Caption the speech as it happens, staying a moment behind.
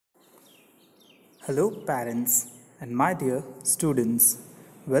Hello, parents, and my dear students.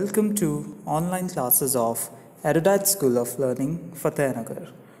 Welcome to online classes of Erudite School of Learning,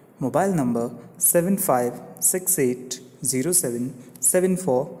 Fatehnagar. Mobile number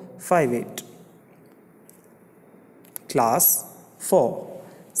 7568077458. Class 4.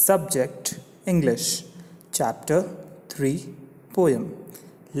 Subject English. Chapter 3. Poem.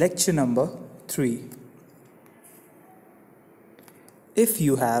 Lecture number 3. If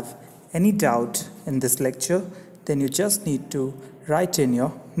you have any doubt in this lecture, then you just need to write in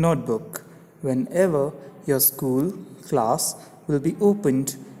your notebook. Whenever your school class will be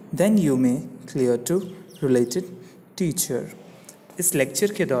opened, then you may clear to related teacher. इस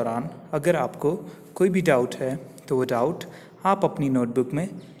lecture के दौरान अगर आपको कोई भी doubt है तो वो डाउट आप अपनी नोटबुक में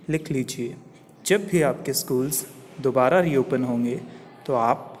लिख लीजिए. जब भी आपके स्कूल्स दोबारा रीओपन होंगे तो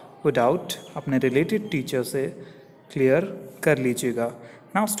आप वो डाउट अपने रिलेटेड टीचर से क्लियर कर लीजिएगा.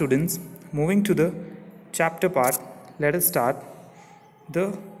 Now students, moving to the chapter part, let us start the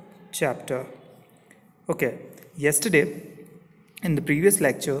chapter. Okay, yesterday in the previous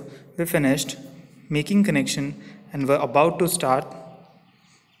lecture we finished making connection and were about to start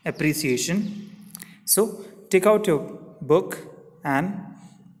appreciation. So take out your book and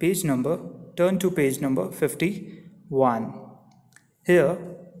turn to page number 51. Here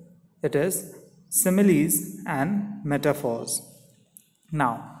it is similes and metaphors.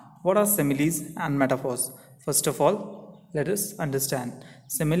 Now, what are similes and metaphors? First of all, let us understand.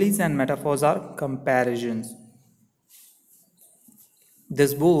 Similes and metaphors are comparisons.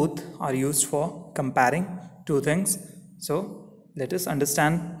 These both are used for comparing two things. So, let us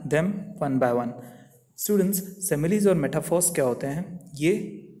understand them one by one. Students, similes और metaphors क्या होते हैं? ये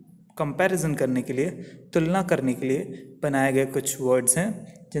comparison करने के लिए, तुलना करने के लिए बनाए गए कुछ वर्ड्स हैं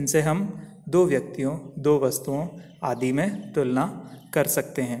जिनसे हम दो व्यक्तियों, दो वस्तुओं आदि में तुलना कर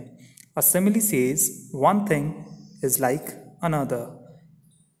सकते हैं. A simile says one thing is like another.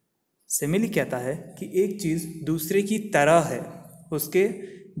 Simile कहता है कि एक चीज़ दूसरे की तरह है, उसके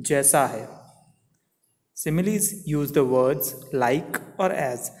जैसा है. Similes use the words like और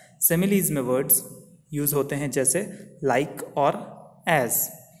as. Similes में words use होते हैं जैसे like और as.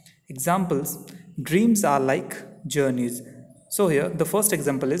 Examples: dreams are like journeys. So here the first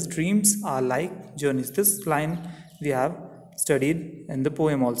example is dreams are like journeys. This line we have studied in the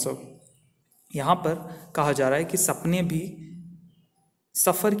poem also. यहाँ पर कहा जा रहा है कि सपने भी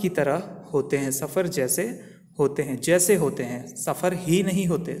सफ़र की तरह होते हैं, सफ़र जैसे होते हैं, जैसे होते हैं, सफ़र ही नहीं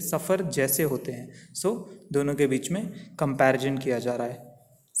होते, सफ़र जैसे होते हैं. सो दोनों के बीच में कंपैरिजन किया जा रहा है.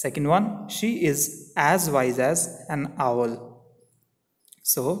 Second one, she is age wise as an owl.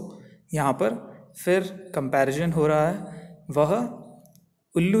 सो यहाँ पर फिर कंपैरिजन हो रहा है, वह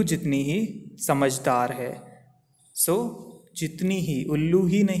उल्लू जितनी ही समझदार है. सो जितनी ही, उल्लू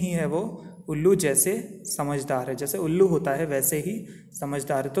ही नहीं है वो, उल्लू जैसे समझदार है, जैसे उल्लू होता है वैसे ही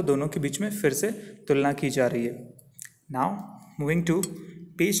समझदार है. तो दोनों के बीच में फिर से तुलना की जा रही है. Now moving to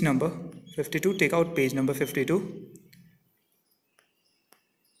page number 52. Take out page number 52.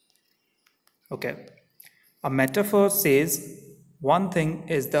 Okay, a metaphor says one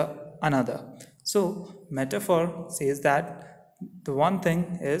thing is the another. So metaphor says that the one thing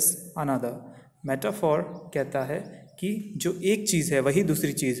is another. Metaphor कहता है कि जो एक चीज़ है वही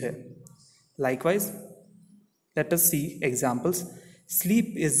दूसरी चीज़ है. Likewise, let us see examples. Sleep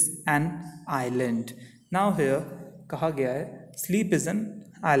is an island. Now here कहा गया है sleep is an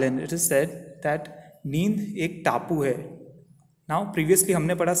island. It is said that नींद एक टापू है. Now previously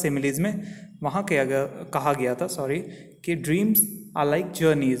हमने पढ़ा similes में, वहाँ कहा गया था कि dreams are like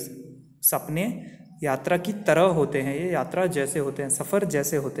journeys. सपने यात्रा की तरह होते हैं, ये यात्रा जैसे होते हैं, सफ़र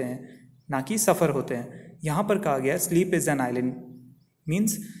जैसे होते हैं, ना कि सफ़र होते हैं. यहाँ पर कहा गया sleep is an island,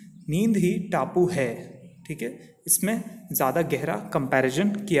 means नींद ही टापू है. ठीक है, इसमें ज़्यादा गहरा कंपैरिजन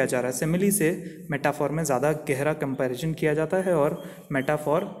किया जा रहा है. सिमिली से मेटाफॉर में ज़्यादा गहरा कंपैरिजन किया जाता है और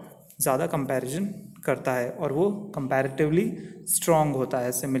मेटाफॉर ज़्यादा कंपैरिजन करता है और वो कंपैरेटिवली स्ट्रॉन्ग होता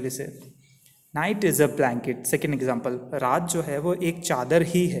है सिमिली से. Night is a blanket. Second example, रात जो है वो एक चादर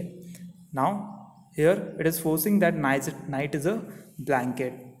ही है. Now here it is forcing that night is a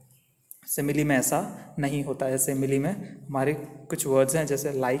blanket. Simile में ऐसा नहीं होता है. सिमिली में हमारे कुछ वर्ड्स हैं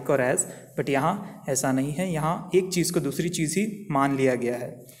जैसे लाइक और एज, बट यहाँ ऐसा नहीं है. यहाँ एक चीज़ को दूसरी चीज़ ही मान लिया गया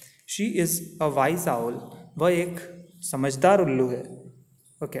है. She is a wise owl. वह एक समझदार उल्लू है.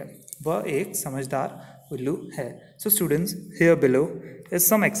 ओके, वह एक समझदार उल्लू है. So students, here below is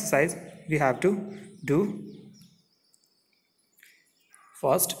some exercise we have to do.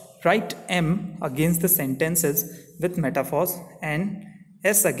 First, write M against the sentences with metaphors and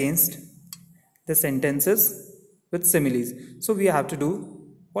S against the sentences with similes. So what we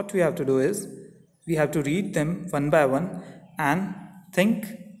have to do is We have to read them one by one and think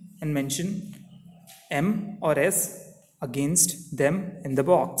and mention M or S against them in the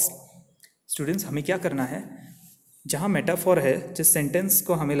box. Students हमें क्या करना है, जहाँ metaphor है, जिस sentence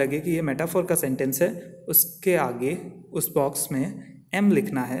को हमें लगे कि ये मेटाफोर का सेंटेंस है, उसके आगे उस बॉक्स में M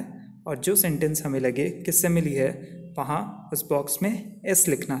लिखना है, और जो सेंटेंस हमें लगे कि सिमिली है वहाँ उस बॉक्स में S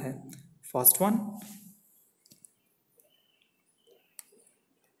लिखना है. First one,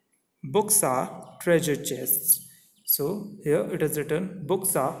 books are treasure chests. So here it is written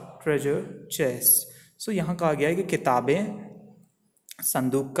books are treasure chests. So यहाँ कहा गया है कि किताबें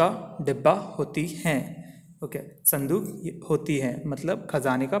संदूक का डिब्बा होती हैं. ओके, संदूक होती हैं मतलब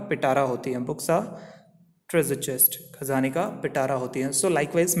खजाने का पिटारा होती हैं. बुक्स आर ट्रेजर चेस्ट, खजाने का पिटारा होती हैं. सो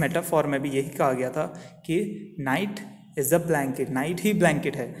लाइकवाइज मेटाफॉर में भी यही कहा गया था कि night is a blanket, night he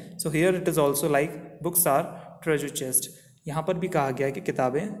blanket है. So here it is also like books are treasure chest. यहाँ पर भी कहा गया है कि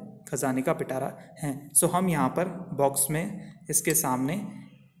किताबें खजाने का पिटारा हैं. सो हम यहाँ पर बॉक्स में इसके सामने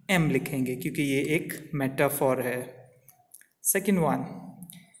M लिखेंगे क्योंकि ये एक मेटाफॉर है. Second one,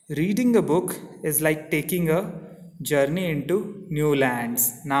 reading a book is like taking a journey into new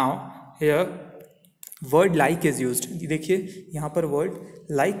lands. Now here word like is used. देखिए यहाँ पर वर्ड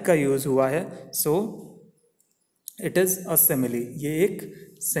लाइक का यूज हुआ है. So it is a simile, ये एक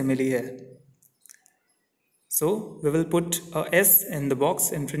सिमिली है. So we will put a S in the box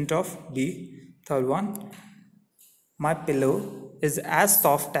in front of B. Third one, my pillow is as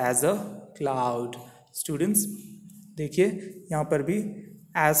soft as a cloud. Students देखिए यहाँ पर भी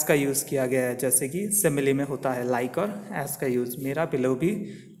as का use किया गया है, जैसे कि सिमिली में होता है like और as का यूज़. मेरा पिलो भी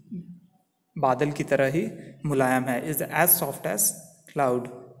बादल की तरह ही मुलायम है, is as soft as cloud.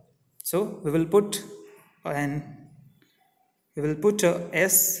 So we will put a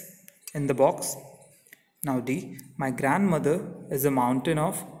S in the box. Now D, my grandmother is a mountain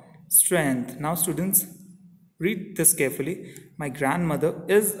of strength. Now students read this carefully. My grandmother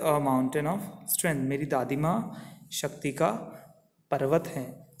is a mountain of strength. मेरी दादी माँ शक्ति का पर्वत है.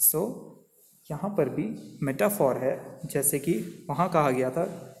 So यहाँ पर भी मेटाफॉर है, जैसे कि वहाँ कहा गया था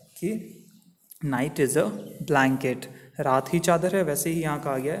कि नाइट इज़ अ ब्लैंकेट, रात ही चादर है, वैसे ही यहाँ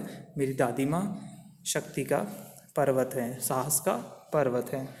कहा गया है मेरी दादी माँ शक्ति का पर्वत है, साहस का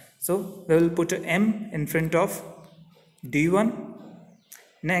पर्वत है. So we will put a M in front of D1.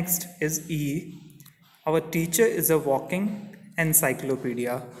 Next is E. Our teacher is a walking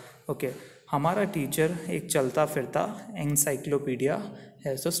encyclopedia. Okay, हमारा टीचर एक चलता फिरता encyclopedia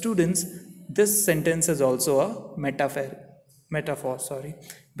है. So students, this sentence is also a metaphor,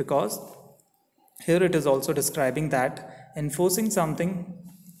 because here it is also describing that enforcing something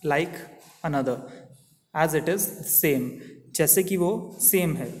like another as it is same. जैसे कि वो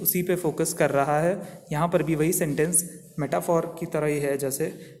same है उसी पे फोकस कर रहा है. यहाँ पर भी वही सेंटेंस मेटाफॉर की तरह ही है, जैसे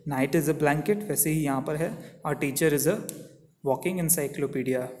नाइट इज़ अ ब्लैंकेट वैसे ही यहाँ पर है, और teacher is a walking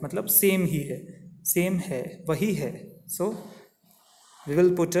encyclopedia, मतलब सेम ही है, सेम है, वही है. So we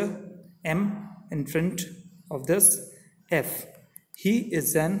will put a M in front of this F. He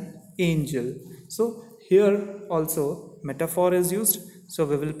is an angel. So here also metaphor is used. So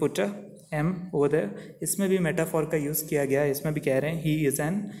we will put a M over there. इसमें भी metaphor का use किया गया है. इसमें भी कह रहे हैं he is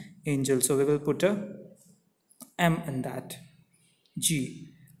an angel. So we will put a M in that. G,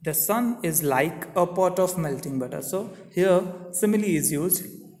 the sun is like a pot of melting butter. So here simile is used.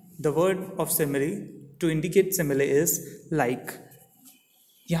 The word of simile to indicate simile is like.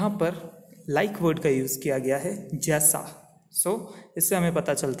 यहाँ पर like word का use किया गया है, जैसा. So इससे हमें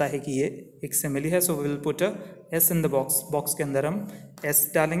पता चलता है कि ये एक सिमिली है. So we will put a S in the box. Box के अंदर हम S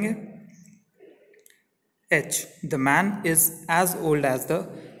डालेंगे. H, the man is as old as the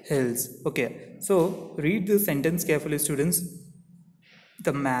hills. Okay, so read the sentence carefully, students.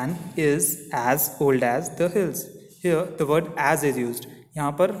 The man is as old as the hills. Here the word as is used.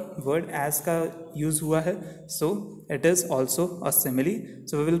 यहाँ पर word as का use हुआ है. So it is also a simile.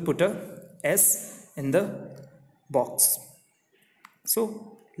 So we will put a S in the box. So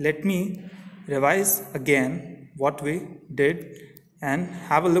let me revise again what we did and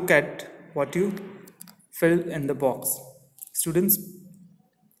have a look at what you filled in the box. Students,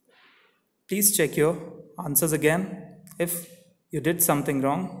 please check your answers again. If you did something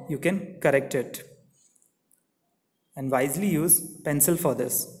wrong, you can correct it. And wisely use pencil for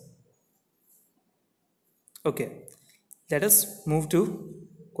this. Okay, let us move to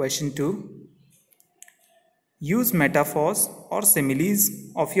question 2. Use metaphors or similes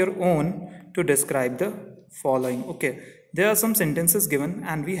of your own to describe the following. Okay, there are some sentences given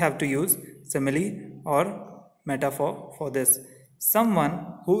and we have to use simile or metaphor for this. Someone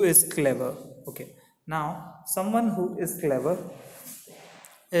who is clever. Okay, now someone who is clever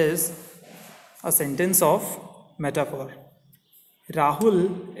is a sentence of metaphor.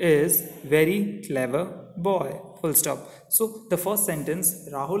 Rahul is very clever boy. Full stop. So the first sentence,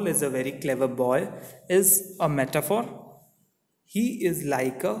 Rahul is a very clever boy, is a metaphor. He is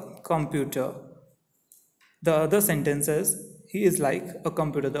like a computer. The other sentence is he is like a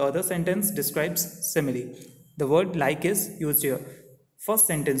computer. The other sentence describes simile. The word like is used here. First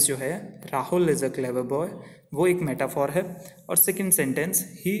sentence जो है Rahul is a clever boy, वो एक metaphor है, और second sentence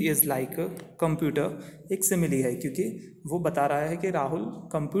he is like a computer एक simile है, क्योंकि वो बता रहा है कि राहुल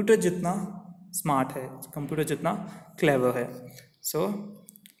कंप्यूटर जितना स्मार्ट है, कंप्यूटर जितना क्लेवर है. So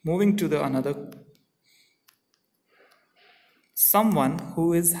moving to the another, someone who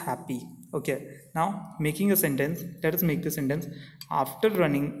is happy. Okay, now making a sentence, let us make the sentence. After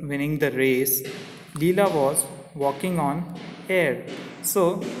winning the race, Leela was walking on air.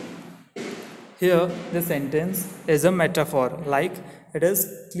 So here the sentence is a metaphor, like it is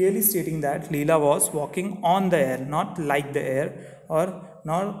clearly stating that Leela was walking on the air, not like the air, or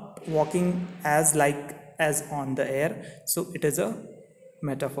not walking as like as on the air. So it is a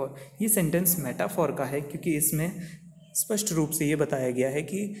metaphor. ये sentence metaphor का है क्योंकि इसमें स्पष्ट रूप से ये बताया गया है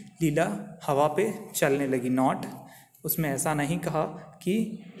कि लीला हवा पे चलने लगी, नॉट उसमें ऐसा नहीं कहा कि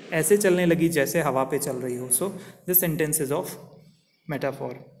ऐसे चलने लगी जैसे हवा पे चल रही हो. So this sentence is of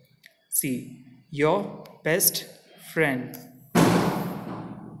metaphor. C, your best friend,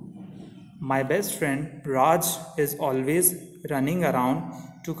 my best friend Raj is always running around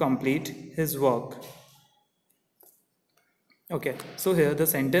two complete his work. Okay, so here the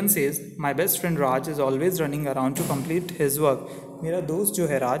sentence is my best friend Raj is always running around to complete his work. मेरा दोस्त जो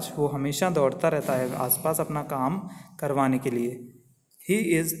है राज, वो हमेशा दौड़ता रहता है आसपास अपना काम करवाने के लिए. He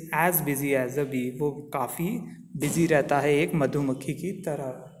is as busy as a bee. वो काफ़ी बिजी रहता है एक मधुमक्खी की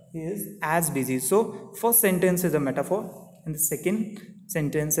तरह. He is as busy. So first sentence is a metaphor and the second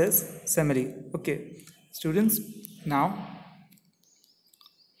sentence is simile. Okay, students, now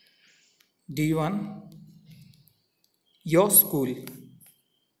D1, your school.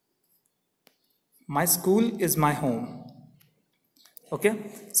 My school is my home. Okay,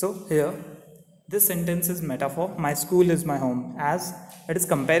 so here this sentence is metaphor. My school is my home, as it is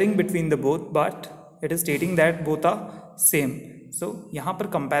comparing between the both, but it is stating that both are same. So यहाँ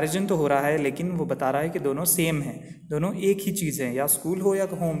पर comparison तो हो रहा है, लेकिन वो बता रहा है कि दोनों सेम हैं, दोनों एक ही चीज़ है, या स्कूल हो या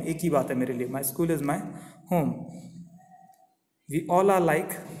होम एक ही बात है मेरे लिए. My school is my home. We all are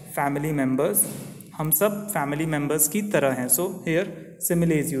like family members. हम सब फैमिली मेम्बर्स की तरह हैं. So here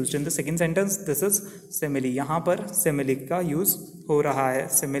simile is used in the second sentence. This is simile. यहाँ पर सिमिली का यूज हो रहा है.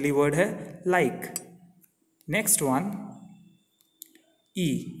 सिमिली वर्ड है like. Next one, E,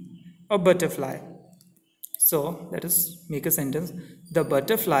 a butterfly. So let us make a sentence. The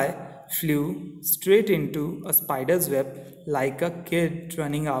butterfly flu straight into a spiders web like a kid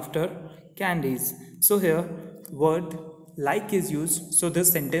running after candies. So here word like is used, so this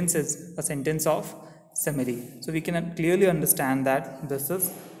sentence is a sentence of simile. So we can clearly understand that this is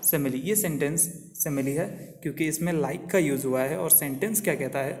simile. ये sentence simile है क्योंकि इसमें like का use हुआ है, और sentence क्या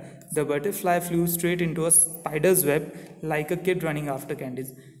कहता है? The butterfly flew straight into a spider's web like a kid running after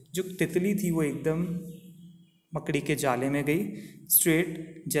candies. जो तितली थी वो एकदम मकड़ी के जाले में गई,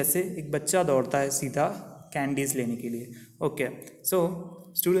 straight जैसे एक बच्चा दौड़ता है सीधा कैंडीज लेने के लिए. Okay, so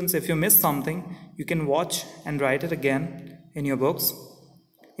students, if you missed something, you can watch and write it again in your books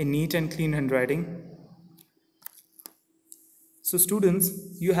in neat and clean handwriting. So students,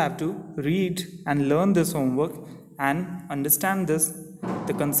 you have to read and learn this homework and understand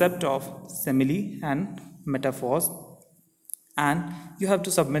the concept of simile and metaphors, and you have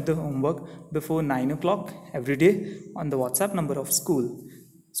to submit the homework before 9 o'clock every day on the WhatsApp number of school.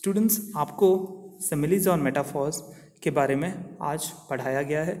 Students, आपको similes और metaphors के बारे में आज पढ़ाया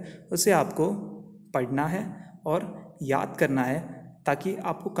गया है, उसे आपको पढ़ना है और याद करना है, ताकि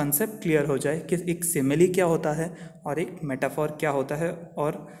आपको कंसेप्ट क्लियर हो जाए कि एक सिमिली क्या होता है और एक मेटाफॉर क्या होता है.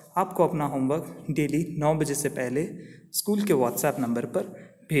 और आपको अपना होमवर्क डेली 9 बजे से पहले स्कूल के व्हाट्सएप नंबर पर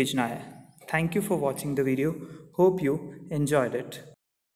भेजना है. Thank you for watching the video. Hope you enjoyed it.